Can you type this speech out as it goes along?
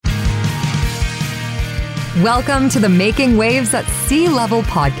Welcome to the Making Waves at Sea Level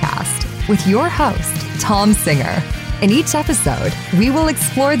podcast with your host, Tom Singer. In each episode, we will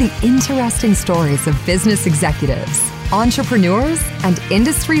explore the interesting stories of business executives, entrepreneurs, and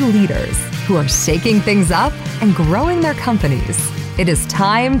industry leaders who are shaking things up and growing their companies. It is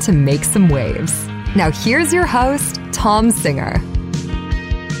time to make some waves. Now here's your host, Tom Singer.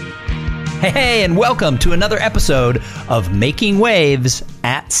 Hey, and welcome to another episode of Making Waves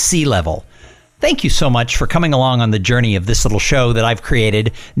at Sea Level. Thank you so much for coming along on the journey of this little show that I've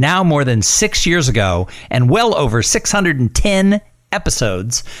created now more than 6 years ago and well over 610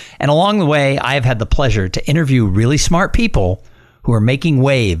 episodes. And along the way, I have had the pleasure to interview really smart people who are making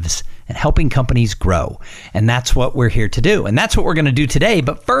waves and helping companies grow. And that's what we're here to do. And that's what we're going to do today.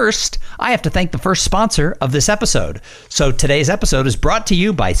 But first, I have to thank the first sponsor of this episode. So today's episode is brought to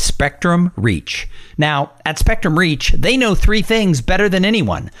you by Spectrum Reach. Now, at Spectrum Reach, they know three things better than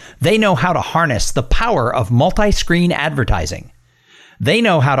anyone. They know how to harness the power of multi-screen advertising. They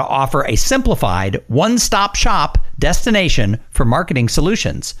know how to offer a simplified, one-stop shop destination for marketing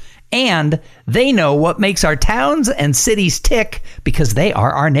solutions. And they know what makes our towns and cities tick because they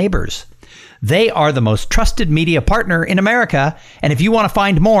are our neighbors. They are the most trusted media partner in America. And if you want to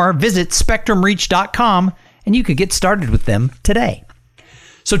find more, visit SpectrumReach.com and you could get started with them today.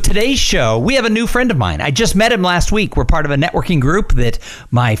 So today's show, we have a new friend of mine. I just met him last week. We're part of a networking group that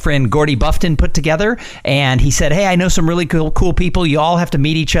my friend Gordy Buffton put together. And he said, hey, I know some really cool people. You all have to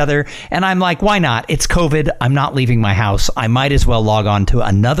meet each other. And I'm like, why not? It's COVID. I'm not leaving my house. I might as well log on to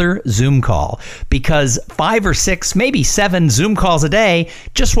another Zoom call because 5 or 6, maybe 7 Zoom calls a day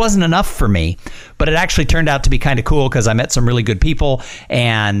just wasn't enough for me. But it actually turned out to be kind of cool because I met some really good people.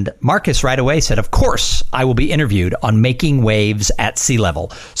 And Marcus right away said, of course, I will be interviewed on Making Waves at Sea Level.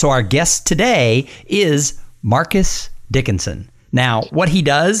 So our guest today is Marcus Dickinson. Now, what he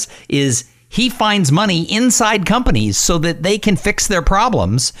does is he finds money inside companies so that they can fix their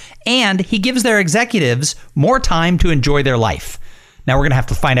problems, and he gives their executives more time to enjoy their life. Now, we're going to have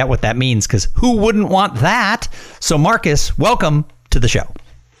to find out what that means because who wouldn't want that? So, Marcus, welcome to the show.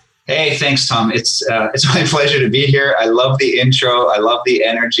 Hey, thanks, Tom. It's my pleasure to be here. I love the intro. I love the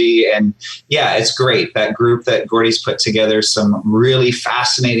energy. And yeah, it's great. That group that Gordy's put together, some really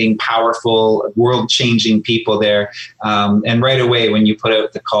fascinating, powerful, world-changing people there. And right away, when you put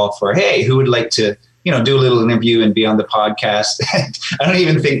out the call for, hey, who would like to do a little interview and be on the podcast. I don't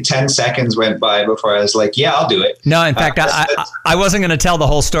even think 10 seconds went by before I was like, yeah, I'll do it. No, in fact, I wasn't going to tell the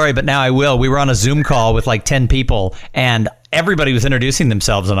whole story, but now I will. We were on a Zoom call with like 10 people and everybody was introducing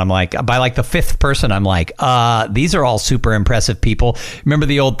themselves. And I'm like, by like the 5th person, I'm like, these are all super impressive people. Remember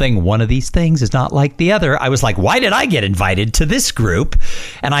the old thing, one of these things is not like the other. I was like, why did I get invited to this group?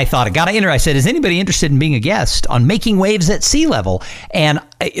 And I thought, I said, is anybody interested in being a guest on Making Waves at Sea Level? And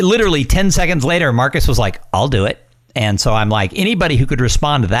literally 10 seconds later, Marcus was like, I'll do it. And so I'm like, anybody who could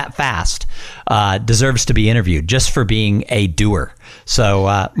respond that fast deserves to be interviewed just for being a doer.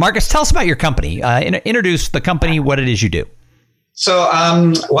 So Marcus, tell us about your company. Introduce the company, what it is you do. So,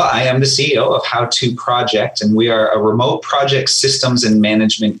 I am the CEO of How To Project, and we are a remote project systems and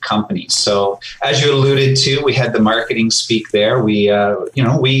management company. So, as you alluded to, we had the marketing speak there. We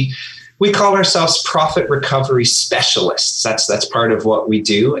call ourselves profit recovery specialists. That's part of what we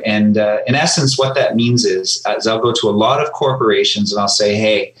do. And in essence, what that means is I'll go to a lot of corporations and I'll say,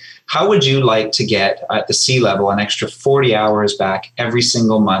 hey, how would you like to get at the Sea Level an extra 40 hours back every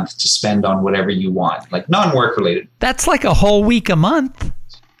single month to spend on whatever you want, like non-work related? That's like a whole week a month.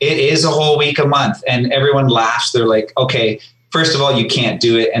 It is a whole week a month. And everyone laughs. They're like, okay, first of all, you can't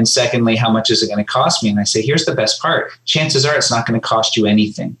do it. And secondly, how much is it going to cost me? And I say, here's the best part. Chances are it's not going to cost you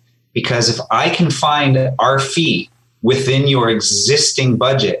anything. Because if I can find our fee within your existing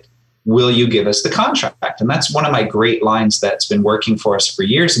budget, will you give us the contract? And that's one of my great lines that's been working for us for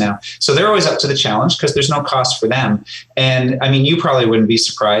years now. So they're always up to the challenge because there's no cost for them. And I mean, you probably wouldn't be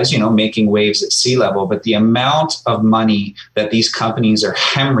surprised, making waves at Sea Level, but the amount of money that these companies are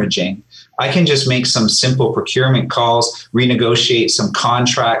hemorrhaging, I can just make some simple procurement calls, renegotiate some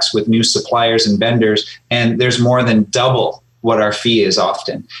contracts with new suppliers and vendors, and there's more than double what our fee is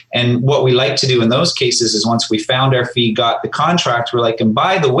often. And what we like to do in those cases is once we found our fee, got the contract, we're like, and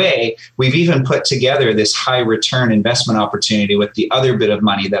by the way, we've even put together this high return investment opportunity with the other bit of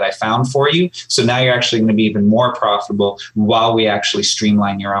money that I found for you. So now you're actually going to be even more profitable while we actually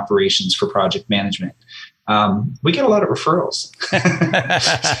streamline your operations for project management. We get a lot of referrals.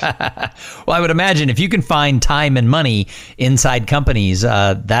 Well, I would imagine if you can find time and money inside companies,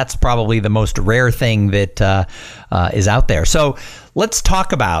 that's probably the most rare thing that is out there. So let's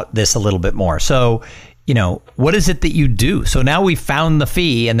talk about this a little bit more. So what is it that you do? So now we found the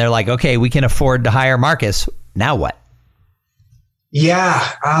fee and they're like, okay, we can afford to hire Marcus. Now what?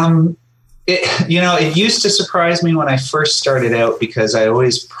 Yeah. It used to surprise me when I first started out because I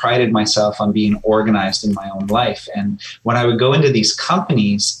always prided myself on being organized in my own life. And when I would go into these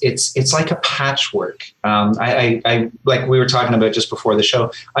companies, it's like a patchwork. I like we were talking about just before the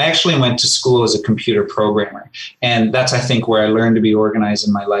show, I actually went to school as a computer programmer. And that's, I think, where I learned to be organized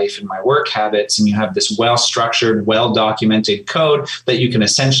in my life and my work habits. And you have this well-structured, well-documented code that you can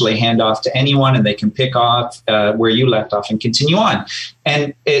essentially hand off to anyone and they can pick off where you left off and continue on.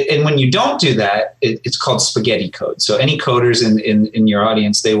 And when you don't do that, it's called spaghetti code. So any coders in your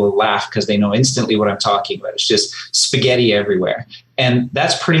audience, they will laugh because they know instantly what I'm talking about. It's just spaghetti everywhere. And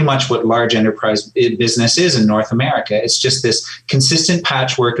that's pretty much what large enterprise business is in North America. It's just this consistent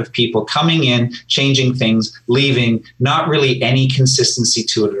patchwork of people coming in, changing things, leaving, not really any consistency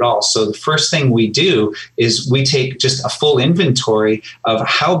to it at all. So the first thing we do is we take just a full inventory of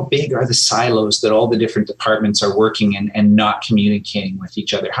how big are the silos that all the different departments are working in and not communicating with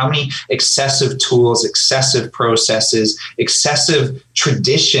each other. How many excessive tools, excessive processes, excessive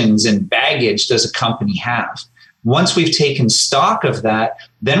traditions and baggage does a company have? Once we've taken stock of that,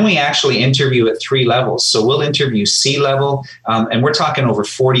 then we actually interview at 3 levels. So we'll interview C-level, and we're talking over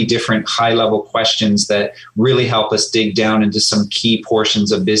 40 different high-level questions that really help us dig down into some key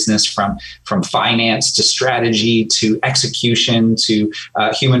portions of business from finance to strategy to execution to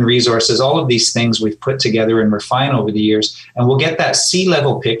human resources. All of these things we've put together and refined over the years, and we'll get that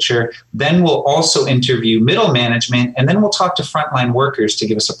C-level picture. Then we'll also interview middle management, and then we'll talk to frontline workers to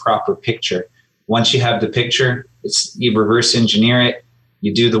give us a proper picture. Once you have the picture, you reverse engineer it,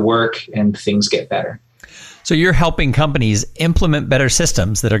 you do the work, and things get better. So you're helping companies implement better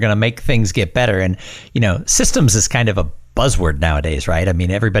systems that are going to make things get better. And, systems is kind of a buzzword nowadays, right? I mean,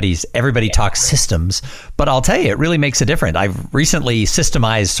 everybody talks systems, but I'll tell you, it really makes a difference. I've recently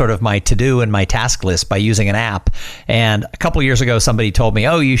systemized sort of my to-do and my task list by using an app. And a couple of years ago, somebody told me,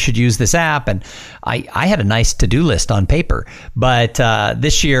 oh, you should use this app. And I had a nice to-do list on paper. But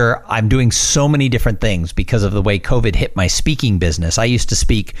this year, I'm doing so many different things because of the way COVID hit my speaking business. I used to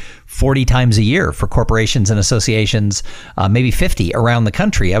speak 40 times a year for corporations and associations, maybe 50 around the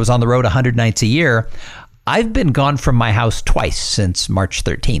country. I was on the road 100 nights a year. I've been gone from my house twice since March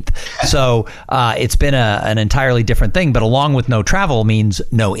 13th. So it's been an entirely different thing. But along with no travel means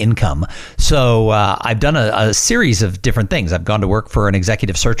no income. So I've done a series of different things. I've gone to work for an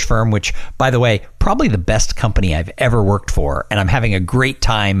executive search firm, which, by the way, probably the best company I've ever worked for. And I'm having a great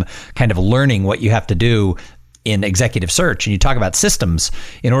time kind of learning what you have to do in executive search. And you talk about systems.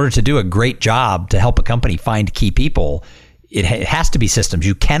 In order to do a great job to help a company find key people, it has to be systems.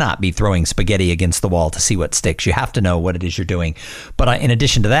 You cannot be throwing spaghetti against the wall to see what sticks. You have to know what it is you're doing. But in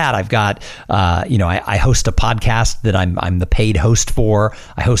addition to that, I've got, I host a podcast that I'm the paid host for.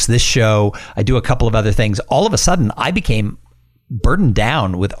 I host this show. I do a couple of other things. All of a sudden, I became burdened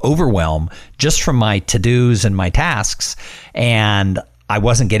down with overwhelm just from my to-dos and my tasks. And I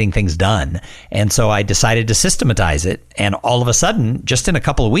wasn't getting things done. And so I decided to systematize it. And all of a sudden, just in a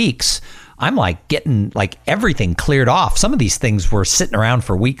couple of weeks, I'm getting everything cleared off. Some of these things were sitting around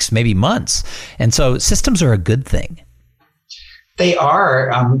for weeks, maybe months. And so systems are a good thing. They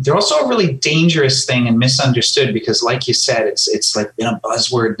are. They're also a really dangerous thing and misunderstood because, like you said, it's like been a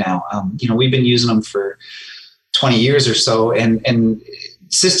buzzword now. We've been using them for 20 years or so, and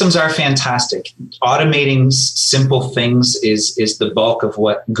systems are fantastic. Automating simple things is the bulk of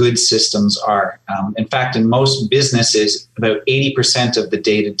what good systems are. In fact, in most businesses, about 80% of the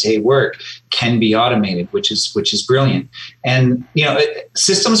day-to-day work can be automated, which is brilliant. And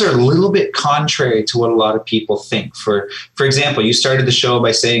systems are a little bit contrary to what a lot of people think. For example, you started the show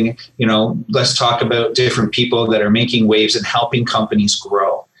by saying, let's talk about different people that are making waves and helping companies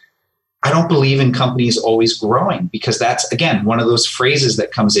grow. I don't believe in companies always growing because that's, again, one of those phrases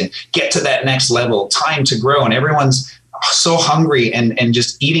that comes in, get to that next level, time to grow. And everyone's so hungry and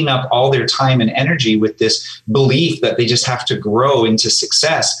just eating up all their time and energy with this belief that they just have to grow into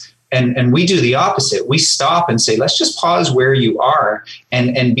success. And we do the opposite. We stop and say, let's just pause where you are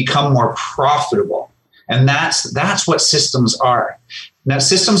and become more profitable. And that's what systems are. Now,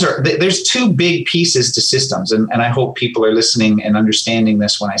 there's 2 big pieces to systems, and I hope people are listening and understanding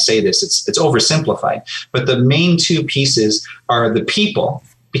this when I say this. It's oversimplified, but the main 2 pieces are the people,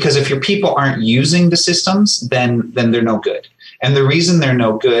 because if your people aren't using the systems, then they're no good. And the reason they're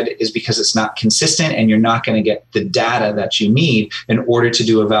no good is because it's not consistent and you're not going to get the data that you need in order to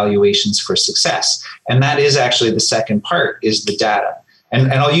do evaluations for success. And that is actually the second part, is the data.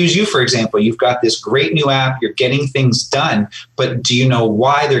 And I'll use you, for example. You've got this great new app. You're getting things done, but do you know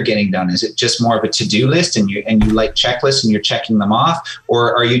why they're getting done? Is it just more of a to-do list and you like checklists and you're checking them off?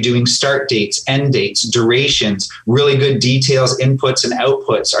 Or are you doing start dates, end dates, durations, really good details, inputs and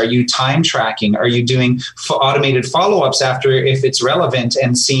outputs? Are you time tracking? Are you doing automated follow-ups after if it's relevant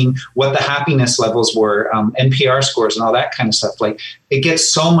and seeing what the happiness levels were, NPR scores and all that kind of stuff? Like, it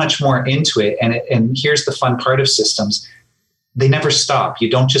gets so much more into it. And here's the fun part of systems. They never stop. You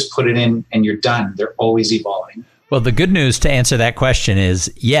don't just put it in and you're done. They're always evolving. Well, the good news to answer that question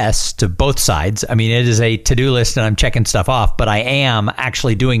is yes to both sides. I mean, it is a to-do list and I'm checking stuff off, but I am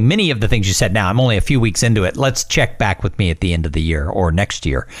actually doing many of the things you said. Now, I'm only a few weeks into it. Let's check back with me at the end of the year or next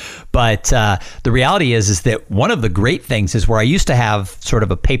year. But the reality is that one of the great things is where I used to have sort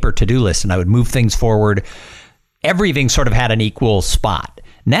of a paper to-do list and I would move things forward. Everything sort of had an equal spot.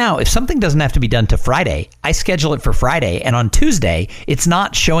 Now, if something doesn't have to be done to Friday, I schedule it for Friday. And on Tuesday, it's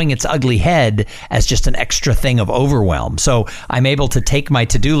not showing its ugly head as just an extra thing of overwhelm. So I'm able to take my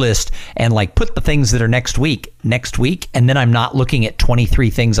to-do list and like put the things that are next week. And then I'm not looking at 23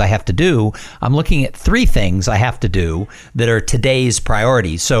 things I have to do. I'm looking at 3 things I have to do that are today's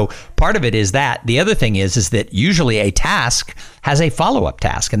priorities. So part of it is that. The other thing is that usually a task has a follow-up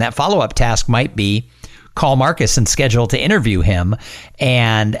task. And that follow-up task might be call Marcus and schedule to interview him.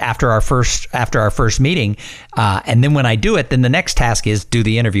 And after our first meeting, and then when I do it, then the next task is do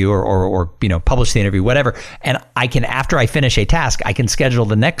the interview or publish the interview, whatever. And I can, after I finish a task, I can schedule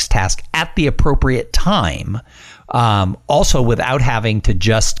the next task at the appropriate time. Also without having to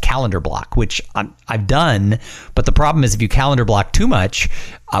just calendar block, which I've done. But the problem is if you calendar block too much,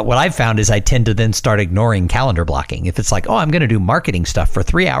 what I've found is I tend to then start ignoring calendar blocking. If it's like, oh, I'm going to do marketing stuff for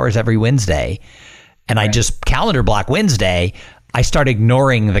 3 hours every Wednesday, and I just calendar block Wednesday, I start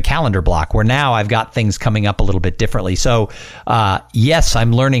ignoring the calendar block where now I've got things coming up a little bit differently. So yes,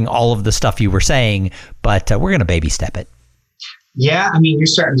 I'm learning all of the stuff you were saying, but we're going to baby step it. Yeah, I mean, you're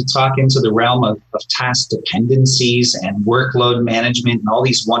starting to talk into the realm of task dependencies and workload management and all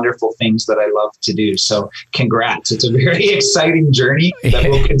these wonderful things that I love to do. So congrats. It's a very exciting journey that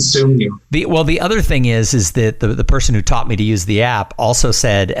will consume you. The other thing is that the person who taught me to use the app also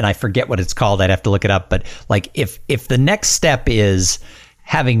said, and I forget what it's called, I'd have to look it up, but like if the next step is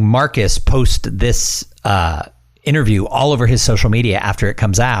having Marcus post this interview all over his social media after it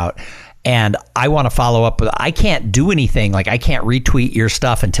comes out, and I want to follow up with, I can't do anything, like I can't retweet your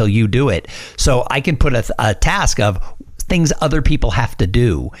stuff until you do it. So I can put a task of things other people have to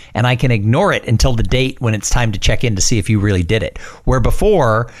do, and I can ignore it until the date when it's time to check in to see if you really did it. Where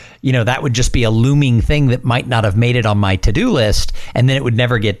before, that would just be a looming thing that might not have made it on my to-do list, and then it would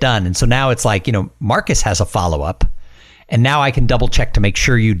never get done. And so now it's like, Marcus has a follow-up, and now I can double check to make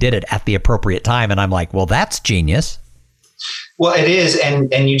sure you did it at the appropriate time. And I'm like, well, that's genius. Well, it is.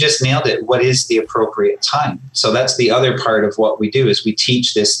 And you just nailed it. What is the appropriate time? So that's the other part of what we do is we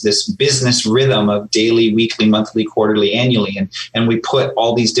teach this business rhythm of daily, weekly, monthly, quarterly, annually. And we put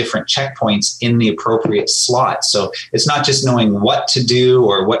all these different checkpoints in the appropriate slot. So it's not just knowing what to do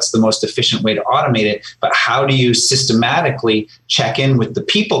or what's the most efficient way to automate it, but how do you systematically check in with the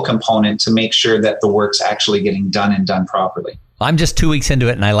people component to make sure that the work's actually getting done and done properly. I'm just 2 weeks into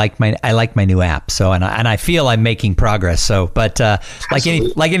it, and I like my new app. So, and I feel I'm making progress. So, but like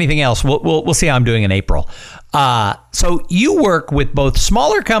anything else, we'll see how I'm doing in April. So you work with both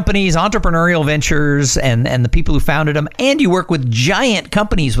smaller companies, entrepreneurial ventures, and the people who founded them, and you work with giant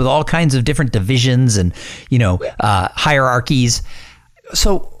companies with all kinds of different divisions and hierarchies.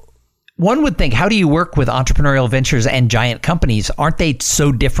 So one would think, how do you work with entrepreneurial ventures and giant companies? Aren't they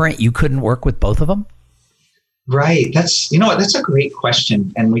so different you couldn't work with both of them? Right. That's a great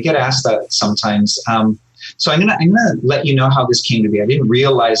question. And we get asked that sometimes. So I'm gonna let you know how this came to be. I didn't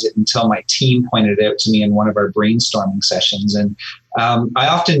realize it until my team pointed it out to me in one of our brainstorming sessions. And I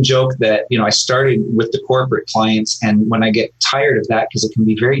often joke that, I started with the corporate clients, and when I get tired of that, because it can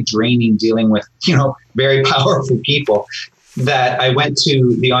be very draining dealing with, very powerful people, that I went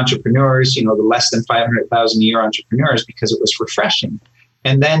to the entrepreneurs, the less than 500,000 a year entrepreneurs, because it was refreshing.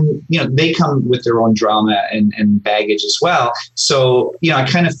 And then, they come with their own drama and baggage as well. So, I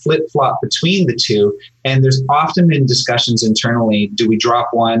kind of flip-flop between the two. And there's often been discussions internally, do we drop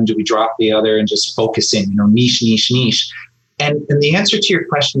one, do we drop the other, and just focus in, niche. And the answer to your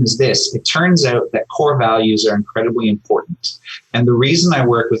question is this. It turns out that core values are incredibly important. And the reason I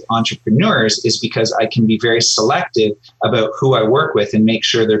work with entrepreneurs is because I can be very selective about who I work with and make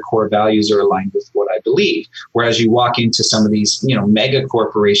sure their core values are aligned with what I believe. Whereas you walk into some of these, mega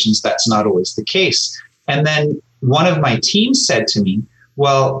corporations, that's not always the case. And then one of my teams said to me,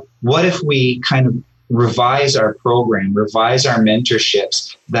 well, what if we kind of revise our program, revise our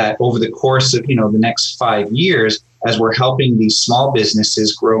mentorships, that over the course of, the next 5 years, as we're helping these small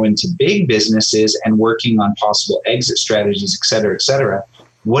businesses grow into big businesses and working on possible exit strategies, et cetera,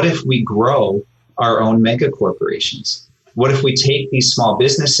 what if we grow our own mega corporations? What if we take these small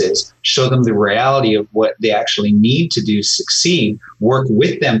businesses, show them the reality of what they actually need to do to succeed, work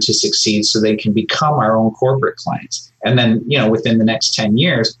with them to succeed so they can become our own corporate clients? And then, within the next 10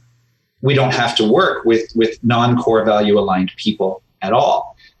 years, we don't have to work with non-core value aligned people at all.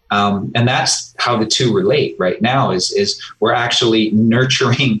 And that's how the two relate right now is we're actually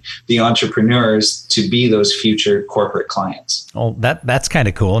nurturing the entrepreneurs to be those future corporate clients. Well, that's kind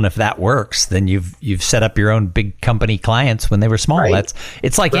of cool. And if that works, then you've set up your own big company clients when they were small. Right.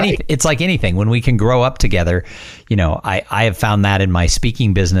 It's like anything. When we can grow up together, I have found that in my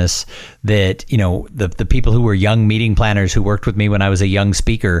speaking business that, the people who were young meeting planners who worked with me when I was a young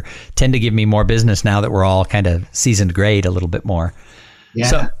speaker tend to give me more business now that we're all kind of seasoned grade a little bit more.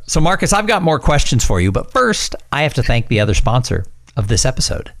 Yeah. So Marcus, I've got more questions for you, but first I have to thank the other sponsor of this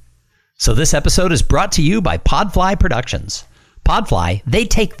episode. So this episode is brought to you by Podfly Productions. Podfly, they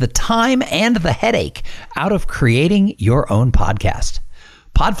take the time and the headache out of creating your own podcast.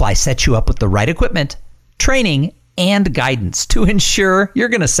 Podfly sets you up with the right equipment, training, and guidance to ensure you're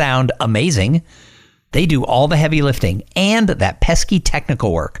going to sound amazing. They do all the heavy lifting and that pesky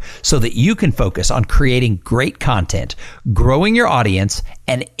technical work so that you can focus on creating great content, growing your audience,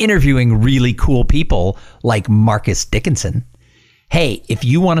 and interviewing really cool people like Marcus Dickinson. Hey, if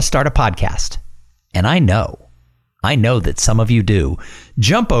you want to start a podcast, and I know that some of you do,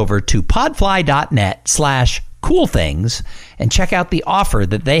 jump over to podfly.net/coolthings and check out the offer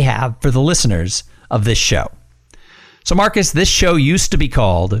that they have for the listeners of this show. So Marcus, this show used to be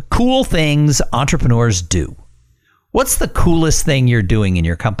called Cool Things Entrepreneurs Do. What's the coolest thing you're doing in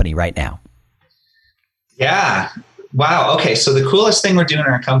your company right now? Yeah. Wow. Okay. So the coolest thing we're doing in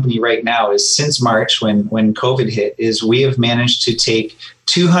our company right now is since March, when COVID hit, is we have managed to take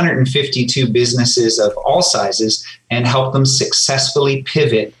 252 businesses of all sizes and help them successfully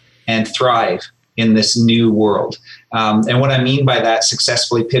pivot and thrive in this new world. And what I mean by that,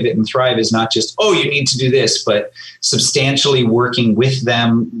 successfully pivot and thrive, is not just, you need to do this, but substantially working with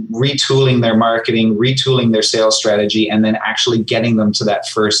them, retooling their marketing, retooling their sales strategy, and then actually getting them to that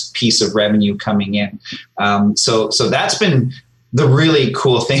first piece of revenue coming in. So that's been the really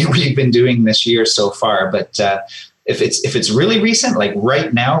cool thing we've been doing this year so far. But if it's really recent, like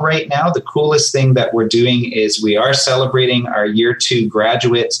right now, the coolest thing that we're doing is we are celebrating our year 2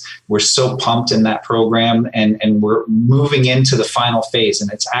 graduates. We're so pumped in that program, and we're moving into the final phase. And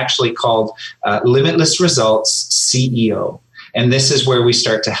it's actually called Limitless Results CEO. And this is where we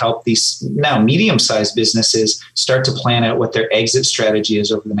start to help these now medium-sized businesses start to plan out what their exit strategy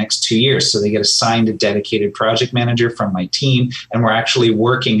is over the next 2 years. So they get assigned a dedicated project manager from my team, and we're actually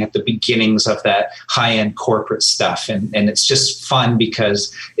working at the beginnings of that high-end corporate stuff. And it's just fun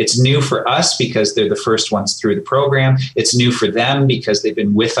because it's new for us because they're the first ones through the program. It's new for them because they've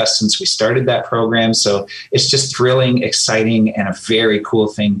been with us since we started that program. So it's just thrilling, exciting, and a very cool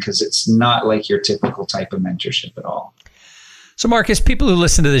thing because it's not like your typical type of mentorship at all. So Marcus, people who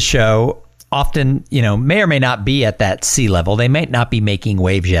listen to this show often, may or may not be at that C level. They might not be making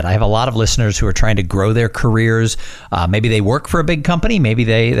waves yet. I have a lot of listeners who are trying to grow their careers. Maybe they work for a big company. Maybe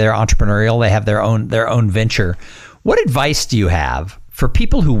they're entrepreneurial. They have their own venture. What advice do you have for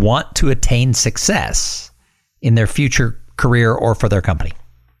people who want to attain success in their future career or for their company?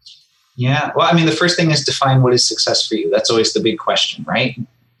 Yeah. Well, I mean, the first thing is define what is success for you. That's always the big question, right?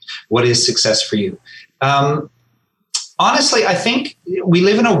 What is success for you? Honestly, I think we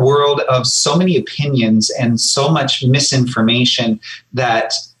live in a world of so many opinions and so much misinformation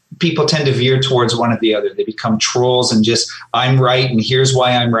that people tend to veer towards one or the other. They become trolls and just, I'm right, and here's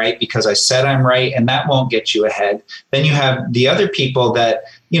why I'm right, because I said I'm right, and that won't get you ahead. Then you have the other people that,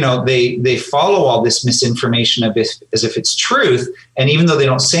 they follow all this misinformation as if it's truth, and even though they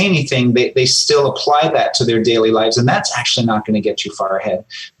don't say anything, they still apply that to their daily lives, and that's actually not going to get you far ahead.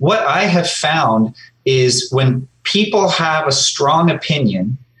 What I have found is when people have a strong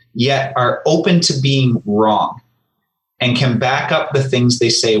opinion, yet are open to being wrong and can back up the things they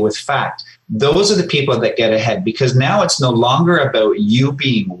say with fact, those are the people that get ahead, because now it's no longer about you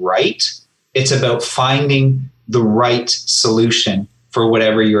being right. It's about finding the right solution for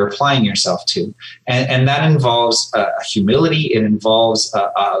whatever you're applying yourself to. And that involves humility. It involves,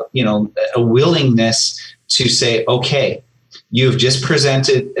 a willingness to say, okay, you've just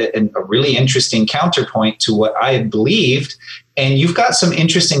presented a really interesting counterpoint to what I had believed, and you've got some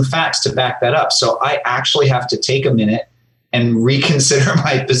interesting facts to back that up. So I actually have to take a minute and reconsider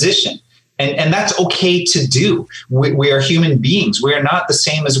my position. And that's okay to do. We are human beings. We are not the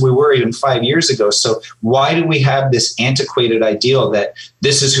same as we were even 5 years ago. So why do we have this antiquated ideal that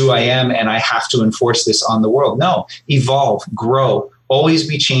this is who I am and I have to enforce this on the world? No, evolve, grow, always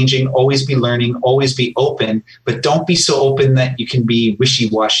be changing, always be learning, always be open, but don't be so open that you can be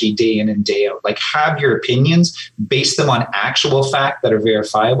wishy-washy day in and day out. Like, have your opinions, base them on actual fact that are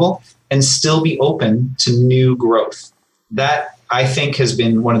verifiable, and still be open to new growth. That, I think, has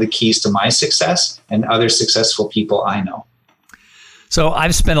been one of the keys to my success and other successful people I know. So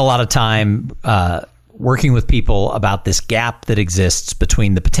I've spent a lot of time working with people about this gap that exists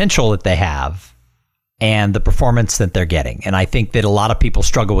between the potential that they have and the performance that they're getting. And I think that a lot of people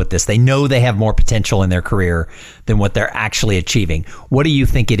struggle with this. They know they have more potential in their career than what they're actually achieving. What do you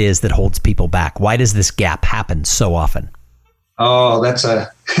think it is that holds people back? Why does this gap happen so often? Oh,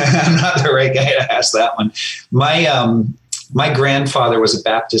 I'm not the right guy to ask that one. My grandfather was a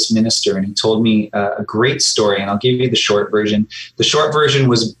Baptist minister, and he told me a great story, and I'll give you the short version. The short version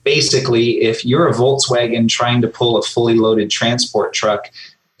was basically, if you're a Volkswagen trying to pull a fully loaded transport truck,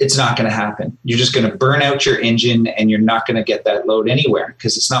 it's not going to happen. You're just going to burn out your engine, and you're not going to get that load anywhere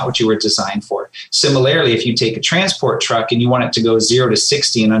because it's not what you were designed for. Similarly, if you take a transport truck and you want it to go 0 to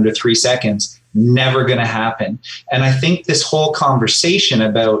 60 in under 3 seconds, never going to happen. And I think this whole conversation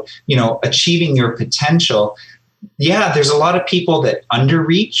about, achieving your potential, yeah, there's a lot of people that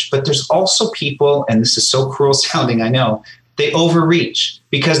underreach, but there's also people, and this is so cruel sounding, I know, they overreach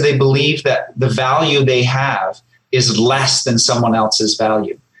because they believe that the value they have is less than someone else's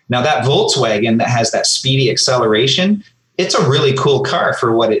value. Now, that Volkswagen that has that speedy acceleration, it's a really cool car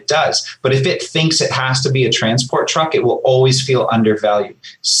for what it does. But if it thinks it has to be a transport truck, it will always feel undervalued.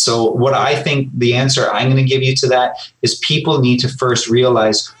 So what I think the answer I'm going to give you to that is people need to first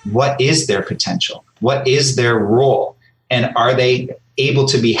realize what is their potential? What is their role? And are they able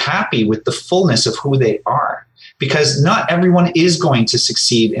to be happy with the fullness of who they are? Because not everyone is going to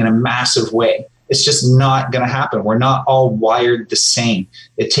succeed in a massive way. It's just not going to happen. We're not all wired the same.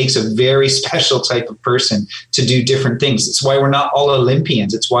 It takes a very special type of person to do different things. It's why we're not all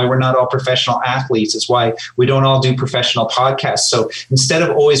Olympians. It's why we're not all professional athletes. It's why we don't all do professional podcasts. So instead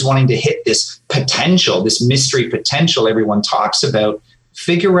of always wanting to hit this potential, this mystery potential everyone talks about,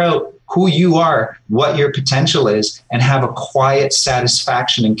 figure out who you are, what your potential is, and have a quiet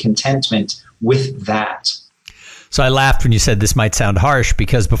satisfaction and contentment with that. So I laughed when you said this might sound harsh,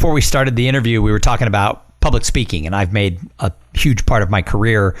 because before we started the interview, we were talking about public speaking, and I've made a huge part of my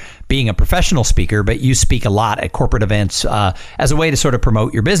career being a professional speaker, but you speak a lot at corporate events as a way to sort of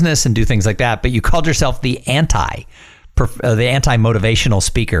promote your business and do things like that. But you called yourself the anti-motivational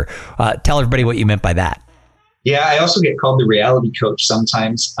speaker. Tell everybody what you meant by that. Yeah, I also get called the reality coach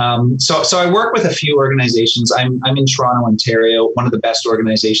sometimes. So I work with a few organizations. I'm in Toronto, Ontario. One of the best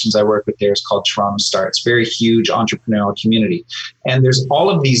organizations I work with there is called Toronto Star. It's a very huge entrepreneurial community. And there's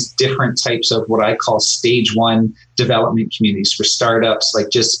all of these different types of what I call stage one development communities for startups, like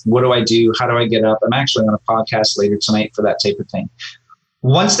just what do I do? How do I get up? I'm actually on a podcast later tonight for that type of thing.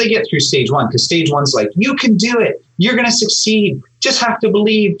 Once they get through stage one, because stage one's like, you can do it. You're going to succeed. Just have to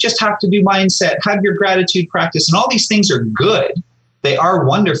believe, just have to do mindset, have your gratitude practice. And all these things are good. They are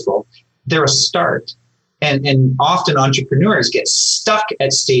wonderful. They're a start. And often entrepreneurs get stuck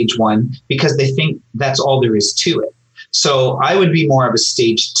at stage one because they think that's all there is to it. So I would be more of a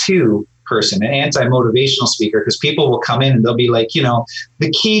stage two person, an anti-motivational speaker, because people will come in and they'll be like,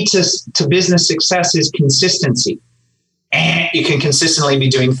 the key to business success is consistency. And you can consistently be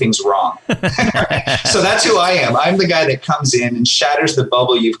doing things wrong. So that's who I am. I'm the guy that comes in and shatters the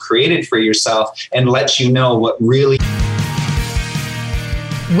bubble you've created for yourself and lets you know what really...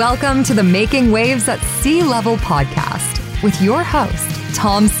 Welcome to the Making Waves at Sea Level podcast with your host,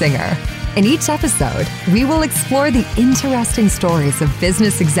 Tom Singer. In each episode, we will explore the interesting stories of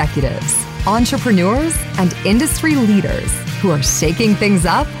business executives, entrepreneurs, and industry leaders who are shaking things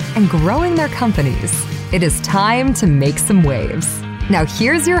up and growing their companies. It is time to make some waves. Now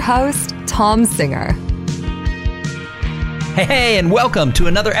here's your host, Tom Singer. Hey, and welcome to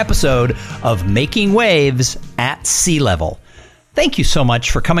another episode of Making Waves at Sea Level. Thank you so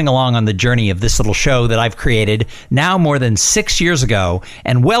much for coming along on the journey of this little show that I've created now more than 6 years ago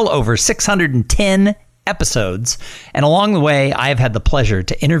and well over 610 episodes. And along the way, I have had the pleasure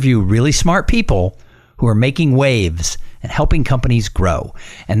to interview really smart people who are making waves and helping companies grow.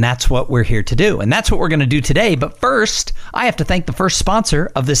 And that's what we're here to do. And that's what we're going to do today. But first, I have to thank the first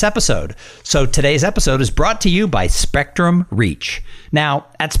sponsor of this episode. So today's episode is brought to you by Spectrum Reach. Now,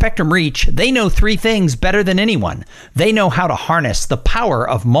 at Spectrum Reach, they know three things better than anyone. They know how to harness the power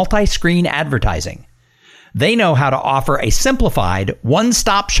of multi-screen advertising. They know how to offer a simplified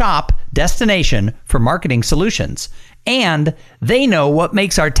one-stop shop destination for marketing solutions. And they know what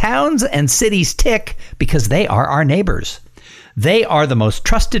makes our towns and cities tick because they are our neighbors. They are the most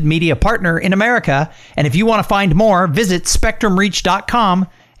trusted media partner in America. And if you want to find more, visit SpectrumReach.com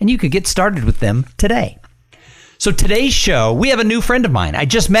and you could get started with them today. So today's show, we have a new friend of mine. I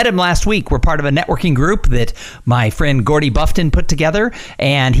just met him last week. We're part of a networking group that my friend Gordy Buffton put together.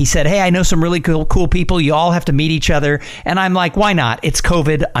 And he said, hey, I know some really cool people. You all have to meet each other. And I'm like, why not? It's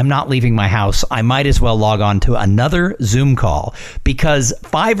COVID. I'm not leaving my house. I might as well log on to another Zoom call because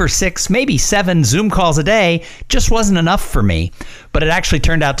 5 or 6, maybe 7 Zoom calls a day just wasn't enough for me. But it actually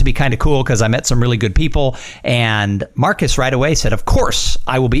turned out to be kind of cool because I met some really good people. And Marcus right away said, of course,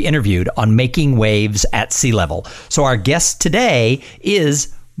 I will be interviewed on Making Waves at Sea Level. So our guest today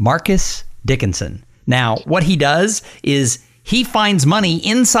is Marcus Dickinson. Now, what he does is he finds money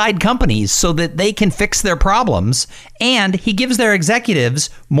inside companies so that they can fix their problems, and he gives their executives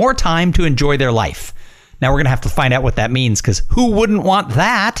more time to enjoy their life. Now, we're going to have to find out what that means because who wouldn't want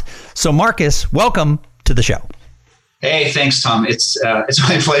that? So, Marcus, welcome to the show. Hey, thanks, Tom. It's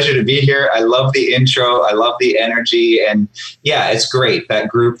my pleasure to be here. I love the intro. I love the energy. And yeah, it's great. That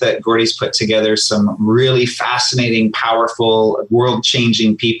group that Gordy's put together, some really fascinating, powerful,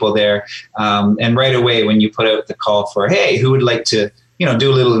 world-changing people there. And right away, when you put out the call for, hey, who would like to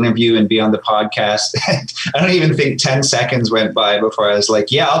do a little interview and be on the podcast. I don't even think 10 seconds went by before I was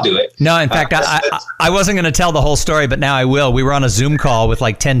like, yeah, I'll do it. No, in fact, I wasn't going to tell the whole story, but now I will. We were on a Zoom call with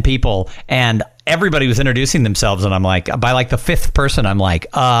like 10 people and everybody was introducing themselves. And I'm like, by like the 5th person, I'm like,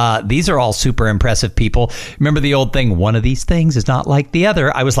 these are all super impressive people. Remember the old thing, one of these things is not like the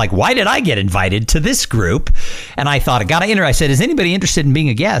other. I was like, why did I get invited to this group? And I thought, I said, is anybody interested in being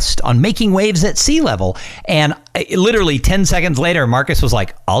a guest on Making Waves at Sea Level? And literally 10 seconds later, Marcus was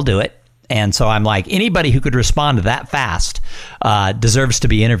like, I'll do it. And so I'm like, anybody who could respond that fast deserves to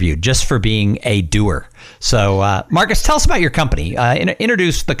be interviewed just for being a doer. So Marcus, tell us about your company.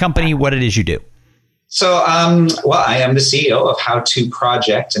 Introduce the company, what it is you do. So, I am the CEO of How To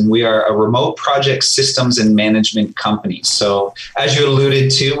Project, and we are a remote project systems and management company. So, as you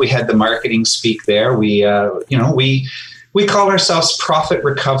alluded to, we had the marketing speak there. We call ourselves profit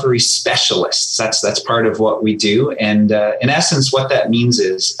recovery specialists. That's part of what we do. And in essence, what that means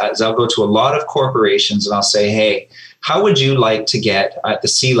is I'll go to a lot of corporations and I'll say, hey, how would you like to get at the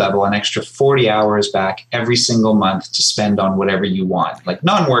sea level an extra 40 hours back every single month to spend on whatever you want, like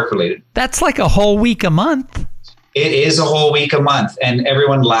non-work related? That's like a whole week a month. It is a whole week a month. And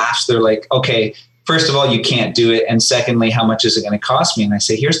everyone laughs. They're like, okay, first of all, you can't do it. And secondly, how much is it going to cost me? And I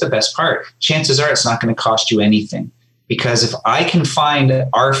say, here's the best part. Chances are it's not going to cost you anything. Because if I can find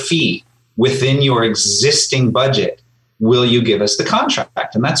our fee within your existing budget, will you give us the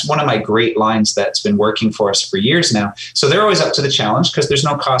contract? And that's one of my great lines that's been working for us for years now. So they're always up to the challenge because there's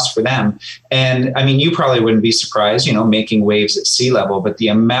no cost for them. And I mean, you probably wouldn't be surprised, Making Waves at Sea Level, but the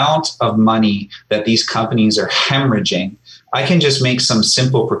amount of money that these companies are hemorrhaging, I can just make some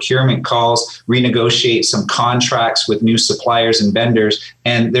simple procurement calls, renegotiate some contracts with new suppliers and vendors,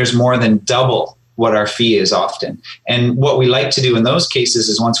 and there's more than double what our fee is often. And what we like to do in those cases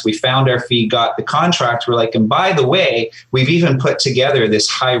is once we found our fee, got the contract, we're like, and by the way, we've even put together this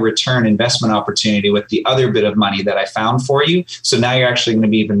high return investment opportunity with the other bit of money that I found for you. So now you're actually going to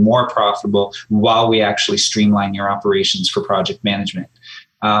be even more profitable while we actually streamline your operations for project management.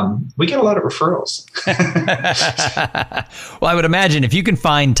 We get a lot of referrals. Well, I would imagine if you can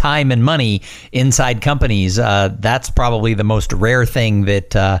find time and money inside companies, that's probably the most rare thing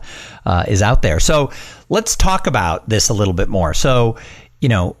that is out there. So let's talk about this a little bit more. So,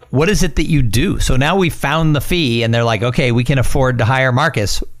 what is it that you do? So now we've found the fee and they're like, okay, we can afford to hire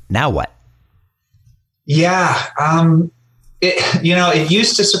Marcus. Now what? Yeah. It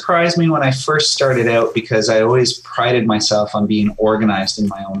used to surprise me when I first started out because I always prided myself on being organized in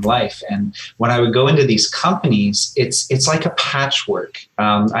my own life. And when I would go into these companies, it's like a patchwork.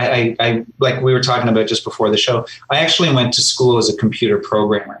 I like we were talking about just before the show, I actually went to school as a computer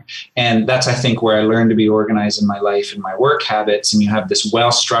programmer. And that's, I think, where I learned to be organized in my life and my work habits. And you have this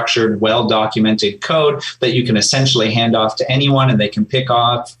well-structured, well-documented code that you can essentially hand off to anyone and they can pick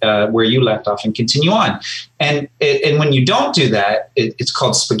off where you left off and continue on. And when you don't do that, it's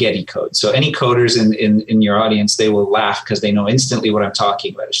called spaghetti code. So any coders in your audience, they will laugh because they know instantly what I'm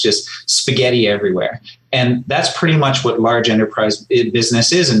talking about. It's just spaghetti everywhere. And that's pretty much what large enterprise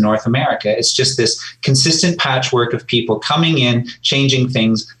business is in North America. It's just this consistent patchwork of people coming in, changing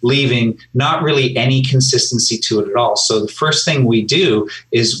things, leaving, not really any consistency to it at all. So the first thing we do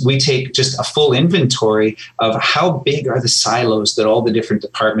is we take just a full inventory of how big are the silos that all the different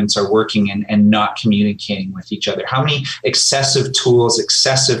departments are working in and not communicating with each other. How many excessive tools,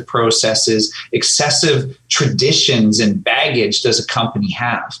 excessive processes, excessive traditions and baggage does a company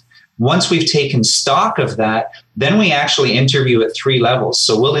have? Once we've taken stock of that, then we actually interview at 3 levels.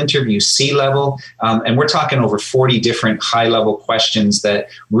 So we'll interview C-level, and we're talking over 40 different high-level questions that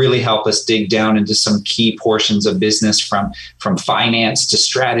really help us dig down into some key portions of business, from finance to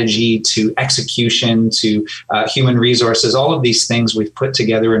strategy to execution to human resources. All of these things we've put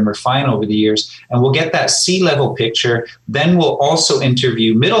together and refined over the years, and we'll get that C-level picture. Then we'll also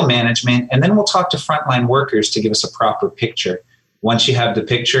interview middle management, and then we'll talk to frontline workers to give us a proper picture. Once you have the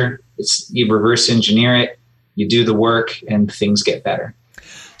picture, you reverse engineer it, you do the work, and things get better.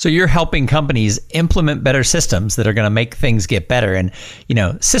 So you're helping companies implement better systems that are going to make things get better. And,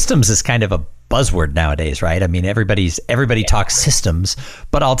 systems is kind of a buzzword nowadays, right? I mean, everybody talks systems,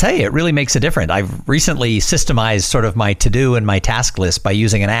 but I'll tell you, it really makes a difference. I've recently systemized sort of my to-do and my task list by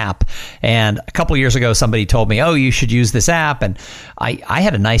using an app. And a couple of years ago, somebody told me, oh, you should use this app. And I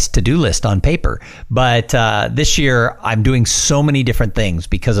had a nice to-do list on paper. But this year, I'm doing so many different things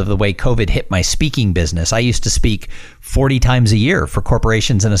because of the way COVID hit my speaking business. I used to speak 40 times a year for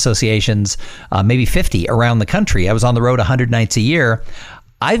corporations and associations, maybe 50 around the country. I was on the road 100 nights a year.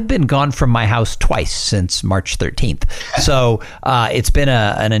 I've been gone from my house twice since March 13th. So it's been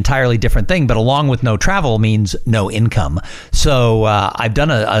an entirely different thing, but along with no travel means no income. So I've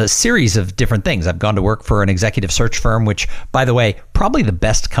done a series of different things. I've gone to work for an executive search firm, which, by the way, probably the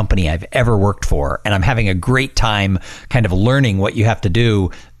best company I've ever worked for. And I'm having a great time kind of learning what you have to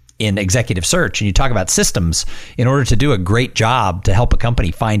do in executive search. And you talk about systems. In order to do a great job to help a company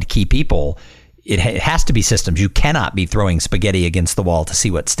find key people, it has to be systems. You cannot be throwing spaghetti against the wall to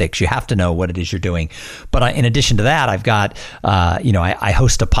see what sticks. You have to know what it is you're doing. But in addition to that, I've got, I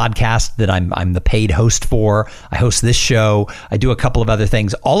host a podcast that I'm the paid host for. I host this show. I do a couple of other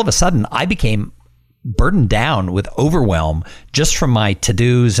things. All of a sudden, I became burdened down with overwhelm just from my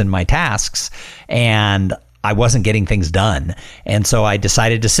to-dos and my tasks. And I wasn't getting things done. And so I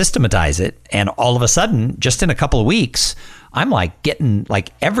decided to systematize it. And all of a sudden, just in a couple of weeks, I'm getting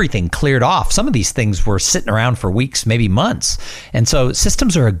everything cleared off. Some of these things were sitting around for weeks, maybe months. And so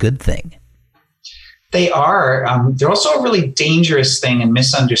systems are a good thing. They are. They're also a really dangerous thing and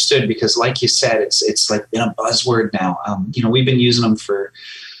misunderstood because, like you said, it's like been a buzzword now. We've been using them for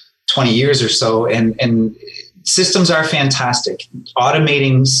 20 years or so, and systems are fantastic.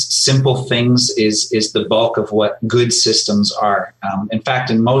 Automating simple things is the bulk of what good systems are. In fact,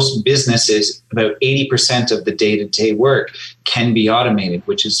 in most businesses, about 80% of the day-to-day work can be automated,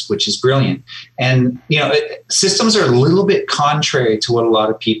 which is brilliant. And systems are a little bit contrary to what a lot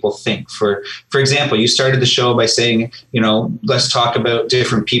of people think. For example, you started the show by saying, let's talk about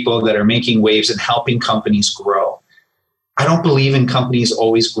different people that are making waves and helping companies grow. I don't believe in companies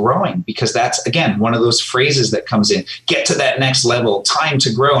always growing because that's, again, one of those phrases that comes in, get to that next level, time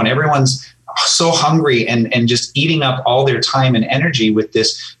to grow. And everyone's so hungry and just eating up all their time and energy with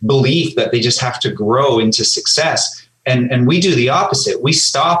this belief that they just have to grow into success. And we do the opposite. We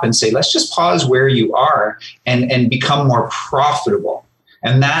stop and say, let's just pause where you are and become more profitable.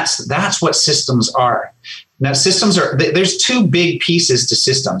 And that's what systems are. Now, systems there's 2 big pieces to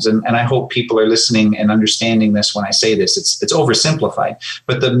systems, and I hope people are listening and understanding this when I say this. It's oversimplified,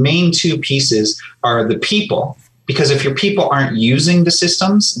 but the main 2 pieces are the people, because if your people aren't using the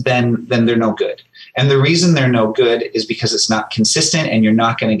systems, then they're no good. And the reason they're no good is because it's not consistent and you're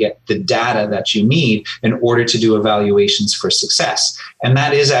not going to get the data that you need in order to do evaluations for success. And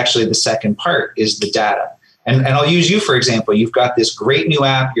that is actually the second part, is the data. And I'll use you, for example. You've got this great new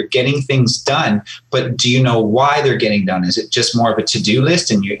app. You're getting things done, but do you know why they're getting done? Is it just more of a to-do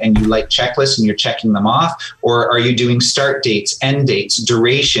list and you like checklists and you're checking them off? Or are you doing start dates, end dates,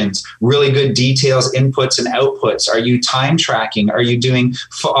 durations, really good details, inputs and outputs? Are you time tracking? Are you doing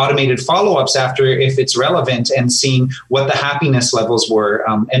automated follow-ups after if it's relevant and seeing what the happiness levels were,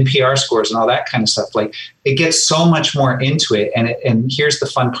 NPR scores and all that kind of stuff? Like, it gets so much more into it. And here's the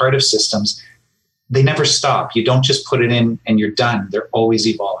fun part of systems. They never stop. You don't just put it in and you're done. They're always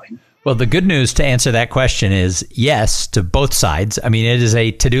evolving. Well, the good news to answer that question is yes to both sides. I mean, it is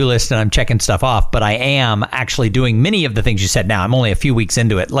a to-do list and I'm checking stuff off, but I am actually doing many of the things you said. Now, I'm only a few weeks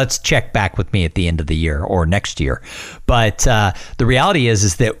into it. Let's check back with me at the end of the year or next year. But the reality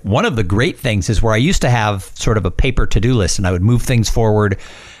is that one of the great things is where I used to have sort of a paper to-do list and I would move things forward.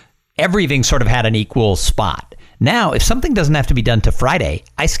 everything sort of had an equal spot. Now, if something doesn't have to be done to Friday,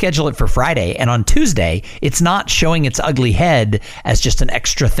 I schedule it for Friday. And on Tuesday, it's not showing its ugly head as just an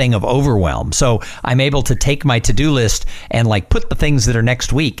extra thing of overwhelm. So I'm able to take my to-do list and like put the things that are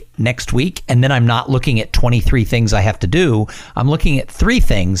next week. And then I'm not looking at 23 things I have to do. I'm looking at 3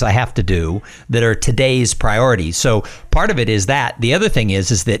 things I have to do that are today's priorities. So part of it is that. The other thing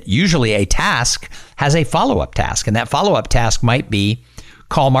is that usually a task has a follow-up task. And that follow-up task might be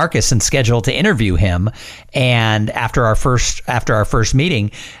call Marcus and schedule to interview him. And after our first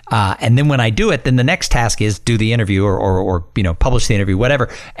meeting, and then when I do it, then the next task is do the interview or publish the interview, whatever.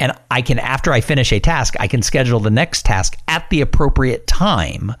 And I can, after I finish a task, I can schedule the next task at the appropriate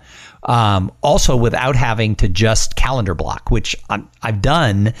time. Also without having to just calendar block, which I've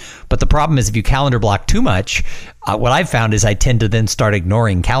done. But the problem is if you calendar block too much, what I've found is I tend to then start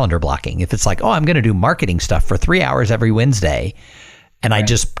ignoring calendar blocking. If it's like, I'm going to do marketing stuff for 3 hours every Wednesday, and I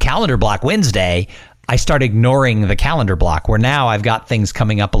just calendar block Wednesday, I start ignoring the calendar block, where now I've got things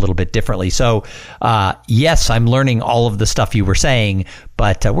coming up a little bit differently. So yes, I'm learning all of the stuff you were saying,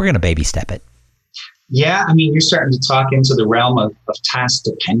 but we're going to baby step it. Yeah, I mean, you're starting to talk into the realm of task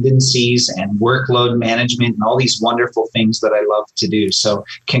dependencies and workload management and all these wonderful things that I love to do. So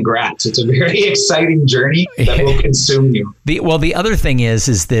congrats. It's a very exciting journey that will consume you. The other thing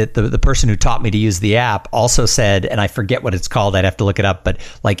is that the person who taught me to use the app also said, and I forget what it's called, I'd have to look it up, but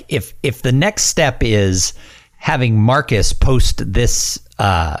like if the next step is having Marcus post this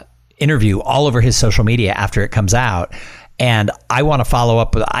interview all over his social media after it comes out, and I want to follow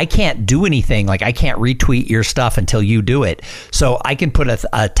up with, I can't do anything, like I can't retweet your stuff until you do it. So I can put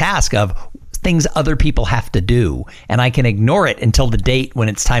a task of things other people have to do, and I can ignore it until the date when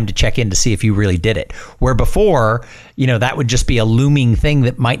it's time to check in to see if you really did it. Where before, that would just be a looming thing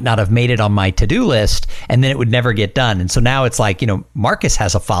that might not have made it on my to-do list, and then it would never get done. And so now it's like, Marcus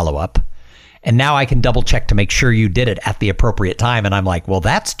has a follow-up, and now I can double check to make sure you did it at the appropriate time. And I'm like, well,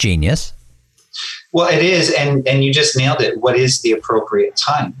 that's genius. Well, it is. And you just nailed it. What is the appropriate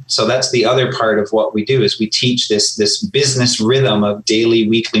time? So that's the other part of what we do is we teach this business rhythm of daily,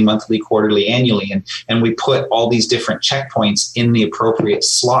 weekly, monthly, quarterly, annually. And we put all these different checkpoints in the appropriate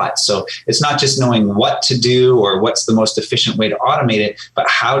slot. So it's not just knowing what to do or what's the most efficient way to automate it, but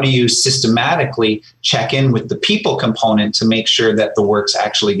how do you systematically check in with the people component to make sure that the work's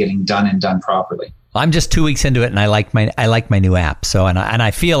actually getting done and done properly. I'm just 2 weeks into it, and I like my new app. So, and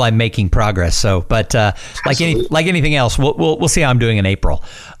I feel I'm making progress. So, but like anything else, we'll see how I'm doing in April.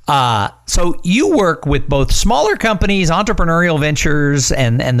 So you work with both smaller companies, entrepreneurial ventures,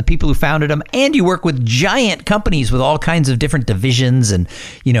 and the people who founded them, and you work with giant companies with all kinds of different divisions and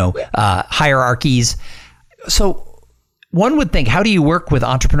hierarchies. So one would think, how do you work with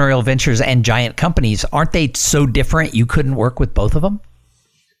entrepreneurial ventures and giant companies? Aren't they so different you couldn't work with both of them?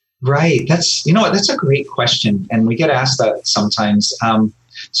 Right. That's a great question. And we get asked that sometimes.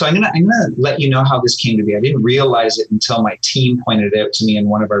 So I'm gonna let you know how this came to be. I didn't realize it until my team pointed it out to me in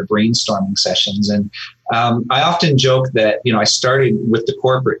one of our brainstorming sessions. And I often joke that, I started with the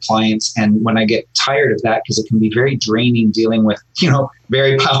corporate clients, and when I get tired of that, because it can be very draining dealing with,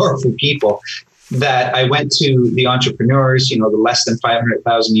 very powerful people, that I went to the entrepreneurs, the less than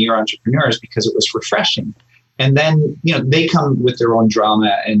 500,000 a year entrepreneurs, because it was refreshing. And then, they come with their own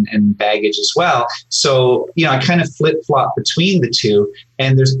drama and baggage as well. So, I kind of flip-flop between the two.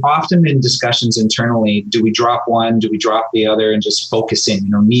 And there's often been discussions internally, do we drop one, do we drop the other, and just focus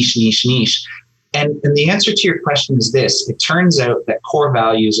in, niche. And the answer to your question is this. It turns out that core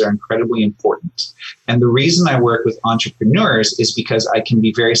values are incredibly important. And the reason I work with entrepreneurs is because I can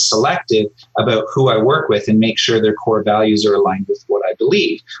be very selective about who I work with and make sure their core values are aligned with what I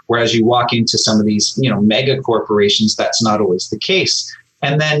believe. Whereas you walk into some of these, mega corporations, that's not always the case.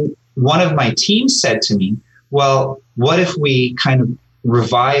 And then one of my teams said to me, well, what if we kind of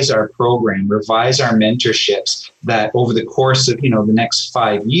revise our program, revise our mentorships, that over the course of, the next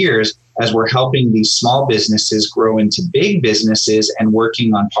 5 years, as we're helping these small businesses grow into big businesses and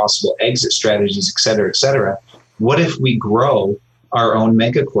working on possible exit strategies, et cetera, what if we grow our own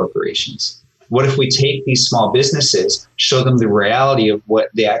mega corporations? What if we take these small businesses, show them the reality of what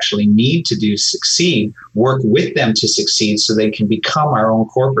they actually need to do to succeed, work with them to succeed so they can become our own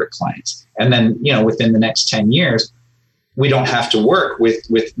corporate clients? And then, within the next 10 years, we don't have to work with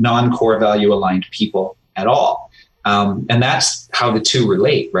non-core value aligned people at all. And that's how the two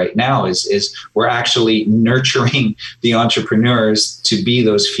relate right now is we're actually nurturing the entrepreneurs to be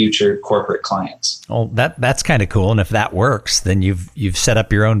those future corporate clients. Well, that's kind of cool. And if that works, then you've set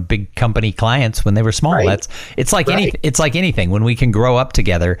up your own big company clients when they were small. Right. It's like anything. When we can grow up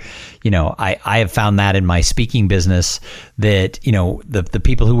together, I have found that in my speaking business that, the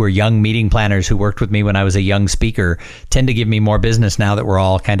people who were young meeting planners who worked with me when I was a young speaker tend to give me more business now that we're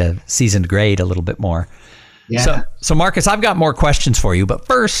all kind of seasoned grade a little bit more. Yeah. So Marcus, I've got more questions for you, but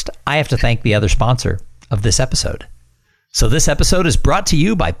first I have to thank the other sponsor of this episode. So this episode is brought to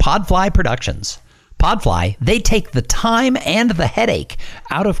you by Podfly Productions. Podfly, they take the time and the headache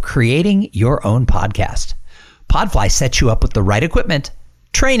out of creating your own podcast. Podfly sets you up with the right equipment,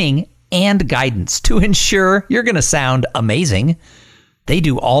 training, and guidance to ensure you're going to sound amazing. They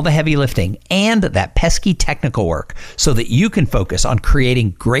do all the heavy lifting and that pesky technical work so that you can focus on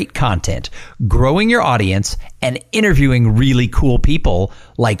creating great content, growing your audience, and interviewing really cool people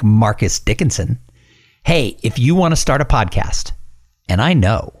like Marcus Dickinson. Hey, if you want to start a podcast, and I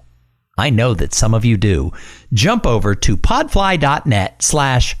know that some of you do, jump over to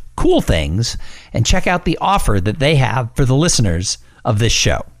podfly.net/coolthings and check out the offer that they have for the listeners of this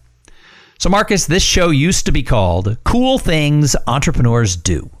show. So Marcus, this show used to be called Cool Things Entrepreneurs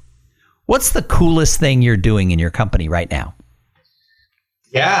Do. What's the coolest thing you're doing in your company right now?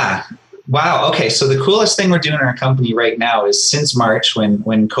 Yeah. Wow. Okay. So the coolest thing we're doing in our company right now is since March, when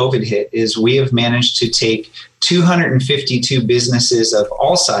COVID hit, is we have managed to take 252 businesses of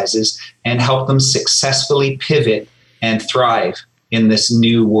all sizes and help them successfully pivot and thrive in this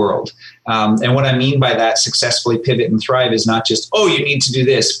new world. And what I mean by that, successfully pivot and thrive, is not just, oh, you need to do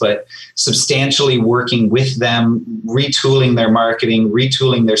this, but substantially working with them, retooling their marketing,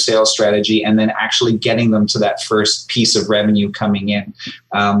 retooling their sales strategy, and then actually getting them to that first piece of revenue coming in.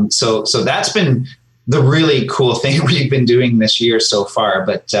 So that's been the really cool thing we've been doing this year so far.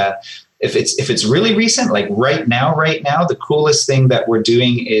 But if it's really recent, like right now, the coolest thing that we're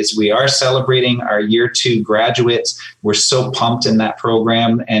doing is we are celebrating our year 2 graduates. We're so pumped in that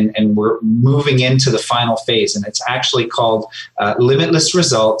program, and we're moving into the final phase. And it's actually called Limitless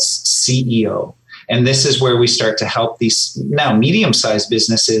Results CEO. And this is where we start to help these now medium-sized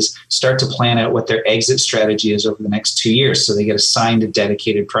businesses start to plan out what their exit strategy is over the next 2 years. So they get assigned a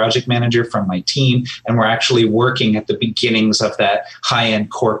dedicated project manager from my team, and we're actually working at the beginnings of that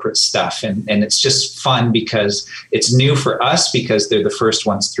high-end corporate stuff. And it's just fun because it's new for us because they're the first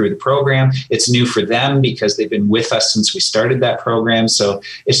ones through the program. It's new for them because they've been with us since we started that program. So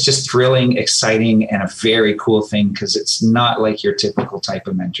it's just thrilling, exciting, and a very cool thing because it's not like your typical type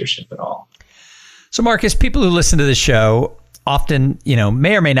of mentorship at all. So Marcus, people who listen to the show often,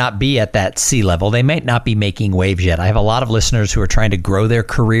 may or may not be at that C level. They might not be making waves yet. I have a lot of listeners who are trying to grow their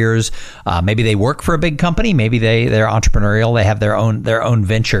careers. Maybe they work for a big company. Maybe they're entrepreneurial. They have their own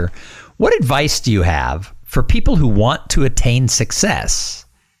venture. What advice do you have for people who want to attain success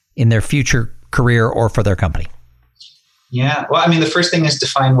in their future career or for their company? Yeah. Well, the first thing is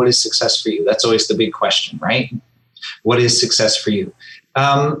define what is success for you. That's always the big question, right? What is success for you?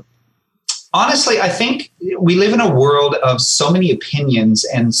 Honestly, I think we live in a world of so many opinions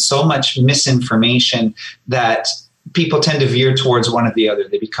and so much misinformation that people tend to veer towards one or the other.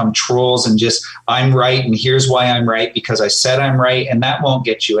 They become trolls and just, I'm right, and here's why I'm right, because I said I'm right, and that won't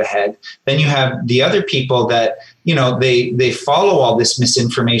get you ahead. Then you have the other people that, they follow all this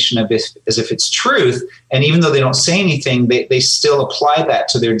misinformation as if it's truth. And even though they don't say anything, they still apply that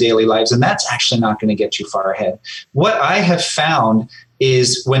to their daily lives. And that's actually not going to get you far ahead. What I have found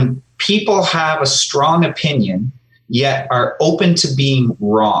is when people have a strong opinion, yet are open to being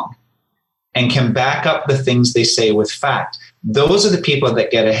wrong and can back up the things they say with fact, those are the people that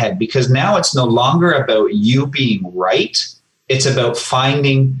get ahead, because now it's no longer about you being right. It's about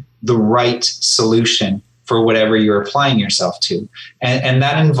finding the right solution for whatever you're applying yourself to. And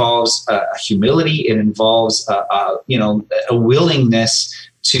that involves humility. It involves a willingness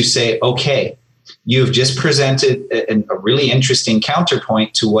to say, okay, you've just presented a really interesting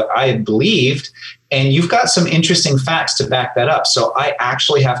counterpoint to what I had believed, and you've got some interesting facts to back that up. So I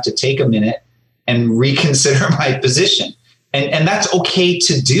actually have to take a minute and reconsider my position. And that's okay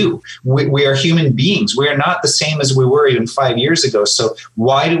to do. We are human beings. We are not the same as we were even 5 years ago. So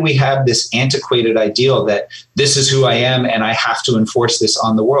why do we have this antiquated ideal that this is who I am and I have to enforce this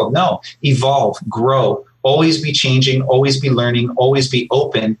on the world? No, evolve, grow. Always be changing, always be learning, always be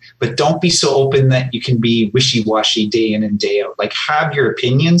open, but don't be so open that you can be wishy-washy day in and day out. Like, have your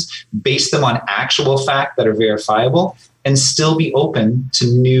opinions, base them on actual fact that are verifiable, and still be open to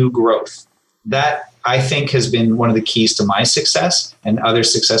new growth. That, I think, has been one of the keys to my success and other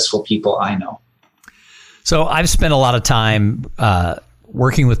successful people I know. So I've spent a lot of time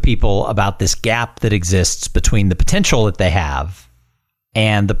working with people about this gap that exists between the potential that they have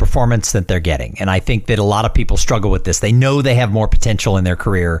and the performance that they're getting. And I think that a lot of people struggle with this. They know they have more potential in their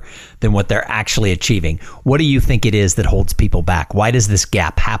career than what they're actually achieving. What do you think it is that holds people back? Why does this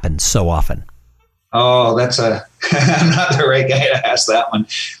gap happen so often? Oh, I'm not the right guy to ask that one.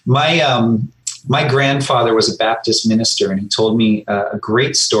 My grandfather was a Baptist minister, and he told me a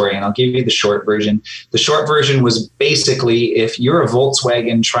great story, and I'll give you the short version. The short version was basically, if you're a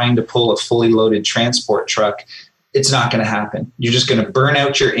Volkswagen trying to pull a fully loaded transport truck, it's not going to happen. You're just going to burn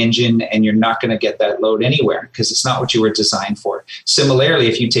out your engine, and you're not going to get that load anywhere because it's not what you were designed for. Similarly,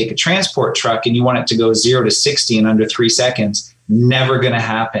 if you take a transport truck and you want it to go 0 to 60 in under 3 seconds, never going to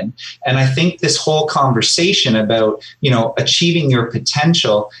happen. And I think this whole conversation about, achieving your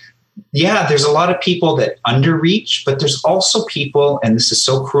potential, yeah, there's a lot of people that underreach, but there's also people, and this is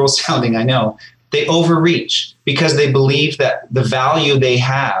so cruel sounding, I know, they overreach because they believe that the value they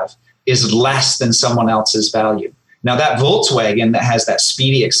have is less than someone else's value. Now, that Volkswagen that has that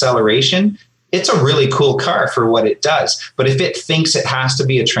speedy acceleration, it's a really cool car for what it does. But if it thinks it has to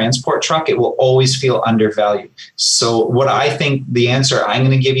be a transport truck, it will always feel undervalued. So what I think the answer I'm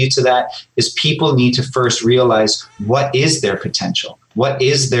going to give you to that is people need to first realize what is their potential? What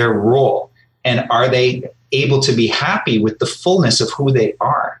is their role? And are they able to be happy with the fullness of who they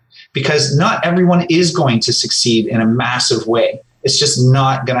are? Because not everyone is going to succeed in a massive way. It's just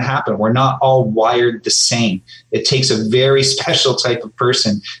not going to happen. We're not all wired the same. It takes a very special type of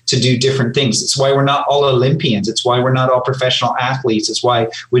person to do different things. It's why we're not all Olympians. It's why we're not all professional athletes. It's why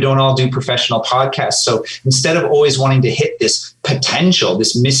we don't all do professional podcasts. So instead of always wanting to hit this potential,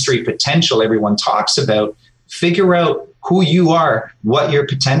 this mystery potential everyone talks about, figure out who you are, what your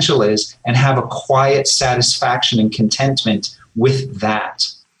potential is, and have a quiet satisfaction and contentment with that.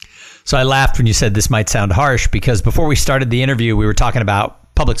 So I laughed when you said this might sound harsh, because before we started the interview, we were talking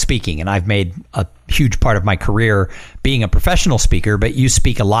about public speaking, and I've made a huge part of my career being a professional speaker, but you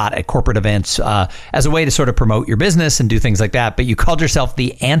speak a lot at corporate events as a way to sort of promote your business and do things like that. But you called yourself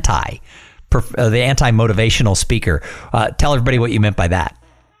the anti-motivational speaker. Tell everybody what you meant by that.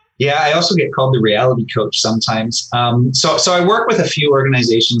 Yeah, I also get called the reality coach sometimes. So I work with a few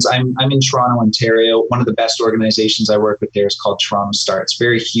organizations. I'm in Toronto, Ontario. One of the best organizations I work with there is called Toronto Starts.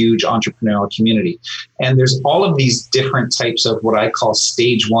 Very huge entrepreneurial community. And there's all of these different types of what I call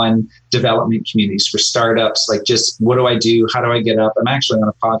stage 1 development communities for startups. Like, just what do I do? How do I get up? I'm actually on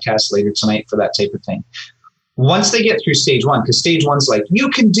a podcast later tonight for that type of thing. Once they get through stage 1, because stage 1's like, you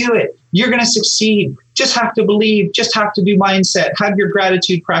can do it. You're going to succeed. Just have to believe, just have to do mindset, have your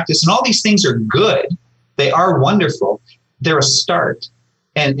gratitude practice. And all these things are good. They are wonderful. They're a start.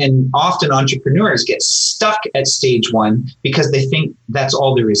 And often entrepreneurs get stuck at stage 1 because they think that's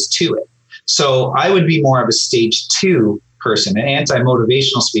all there is to it. So I would be more of a stage 2 person, an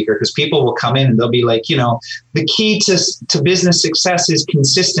anti-motivational speaker, because people will come in and they'll be like, the key to business success is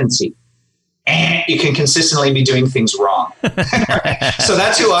consistency. And you can consistently be doing things wrong. So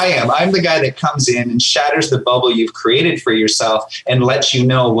that's who I am. I'm the guy that comes in and shatters the bubble you've created for yourself and lets you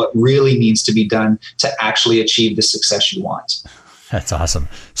know what really needs to be done to actually achieve the success you want. That's awesome.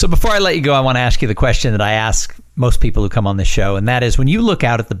 So before I let you go, I want to ask you the question that I ask most people who come on this show, and that is, when you look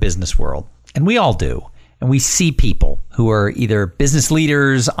out at the business world, and we all do, and we see people who are either business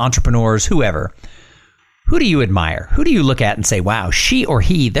leaders, entrepreneurs, whoever, who do you admire? Who do you look at and say, wow, she or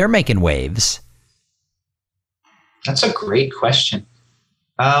he, they're making waves? That's a great question.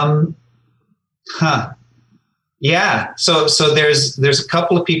 Yeah. So there's a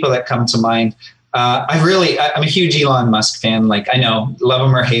couple of people that come to mind. I'm a huge Elon Musk fan. Like, I know, love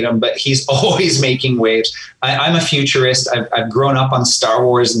him or hate him, but he's always making waves. I'm a futurist. I've grown up on Star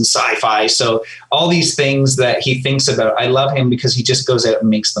Wars and sci-fi. So all these things that he thinks about, I love him because he just goes out and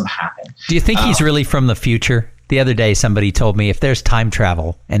makes them happen. Do you think he's really from the future? The other day, somebody told me if there's time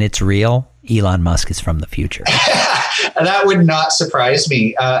travel and it's real, Elon Musk is from the future. That would not surprise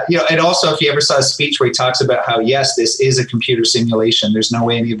me. And also, if you ever saw a speech where he talks about how, yes, this is a computer simulation, there's no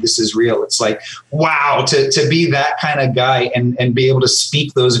way any of this is real. It's like, wow, to be that kind of guy and be able to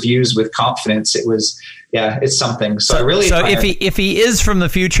speak those views with confidence. It's something. So if he is from the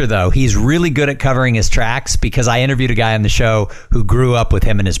future, though, he's really good at covering his tracks, because I interviewed a guy on the show who grew up with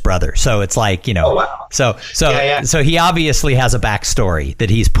him and his brother. So it's like, oh, wow. So he obviously has a backstory that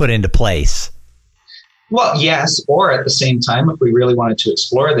he's put into place. Well, yes. Or at the same time, if we really wanted to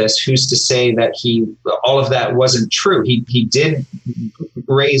explore this, who's to say that all of that wasn't true? He did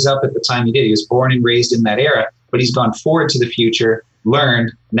raise up at the time he did. He was born and raised in that era, but he's gone forward to the future,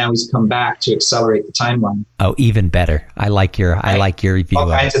 learned. Now he's come back to accelerate the timeline. Oh, even better. I like your view. All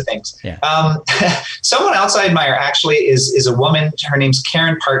kinds of things. Yeah. Someone else I admire actually is a woman. Her name's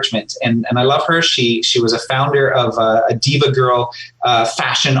Karen Parchment, and I love her. She was a founder of a Diva Girl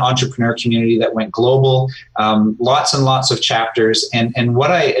fashion entrepreneur community that went global. Lots and lots of chapters. And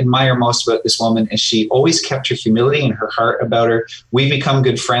what I admire most about this woman is she always kept her humility and her heart about her. We've become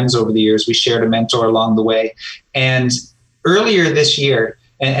good friends over the years. We shared a mentor along the way. And earlier this year,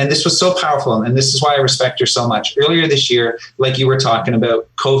 and this was so powerful, and this is why I respect her so much. Earlier this year, like you were talking about,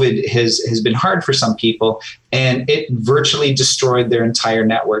 COVID has been hard for some people, and it virtually destroyed their entire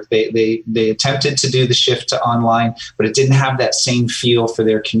network. They attempted to do the shift to online, but it didn't have that same feel for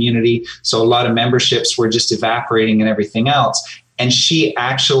their community. So a lot of memberships were just evaporating and everything else. And she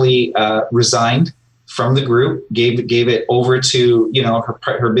actually resigned from the group, gave it over to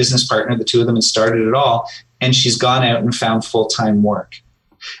her business partner. The two of them had started it all, and she's gone out and found full-time work.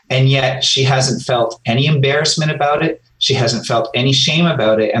 And yet she hasn't felt any embarrassment about it. She hasn't felt any shame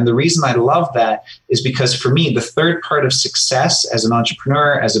about it. And the reason I love that is because for me, the third part of success as an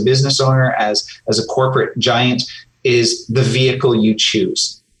entrepreneur, as a business owner, as a corporate giant is the vehicle you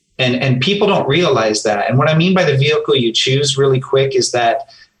choose. And people don't realize that. And what I mean by the vehicle you choose really quick is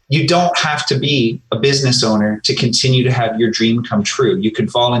that you don't have to be a business owner to continue to have your dream come true. You could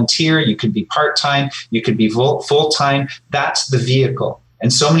volunteer, you could be part-time, you could be full-time. That's the vehicle.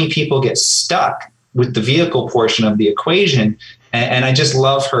 And so many people get stuck with the vehicle portion of the equation. And I just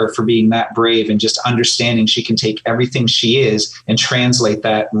love her for being that brave and just understanding she can take everything she is and translate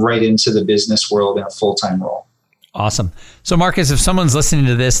that right into the business world in a full-time role. Awesome. So Marcus, if someone's listening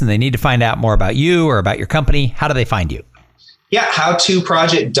to this and they need to find out more about you or about your company, how do they find you? Yeah,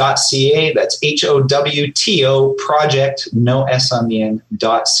 howtoproject.ca. That's HOWTO project, no S on the end,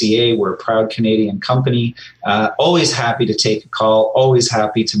 .ca. We're a proud Canadian company. Always happy to take a call, always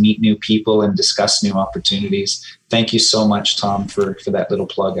happy to meet new people and discuss new opportunities. Thank you so much, Tom, for that little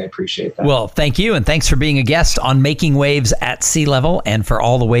plug. I appreciate that. Well, thank you. And thanks for being a guest on Making Waves at Sea Level and for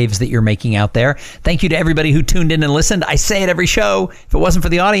all the waves that you're making out there. Thank you to everybody who tuned in and listened. I say it every show. If it wasn't for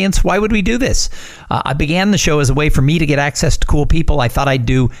the audience, why would we do this? I began the show as a way for me to get access to cool people. I thought I'd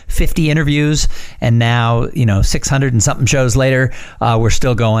do 50 interviews. And now, 600 and something shows later, we're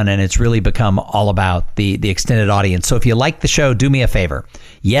still going. And it's really become all about the extended audience. So if you like the show, do me a favor.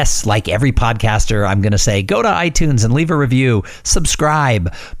 Yes, like every podcaster, I'm going to say, go to iTunes and leave a review,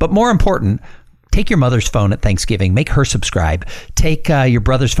 subscribe. But more important, take your mother's phone at Thanksgiving, make her subscribe. Take your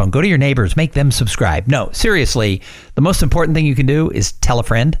brother's phone, go to your neighbors, make them subscribe. No, seriously, the most important thing you can do is tell a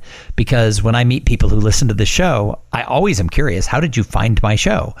friend, because when I meet people who listen to the show, I always am curious, how did you find my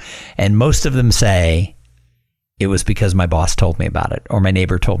show? And most of them say, it was because my boss told me about it, or my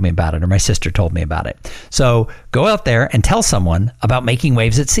neighbor told me about it, or my sister told me about it. So go out there and tell someone about Making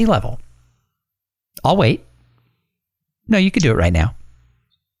Waves at Sea Level. I'll wait. No, you could do it right now.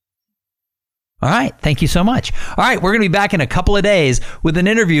 All right. Thank you so much. All right. We're going to be back in a couple of days with an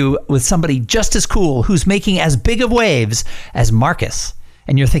interview with somebody just as cool who's making as big of waves as Marcus.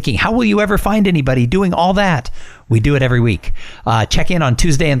 And you're thinking, how will you ever find anybody doing all that? We do it every week. Check in on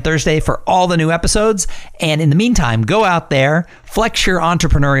Tuesday and Thursday for all the new episodes. And in the meantime, go out there, flex your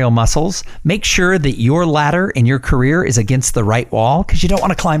entrepreneurial muscles, make sure that your ladder in your career is against the right wall, because you don't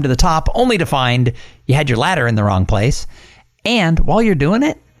want to climb to the top only to find you had your ladder in the wrong place. And while you're doing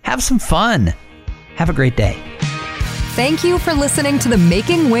it, have some fun. Have a great day. Thank you for listening to the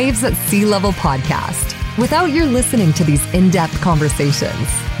Making Waves at Sea Level podcast. Without your listening to these in-depth conversations,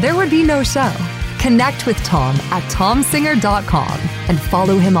 there would be no show. Connect with Tom at tomsinger.com and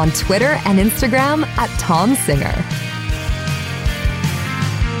follow him on Twitter and Instagram at tomsinger.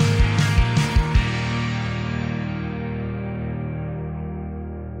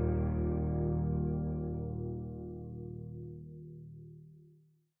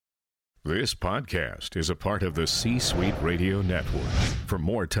 This podcast is a part of the C-Suite Radio Network. For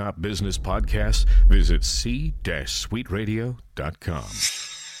more top business podcasts, visit c-suiteradio.com.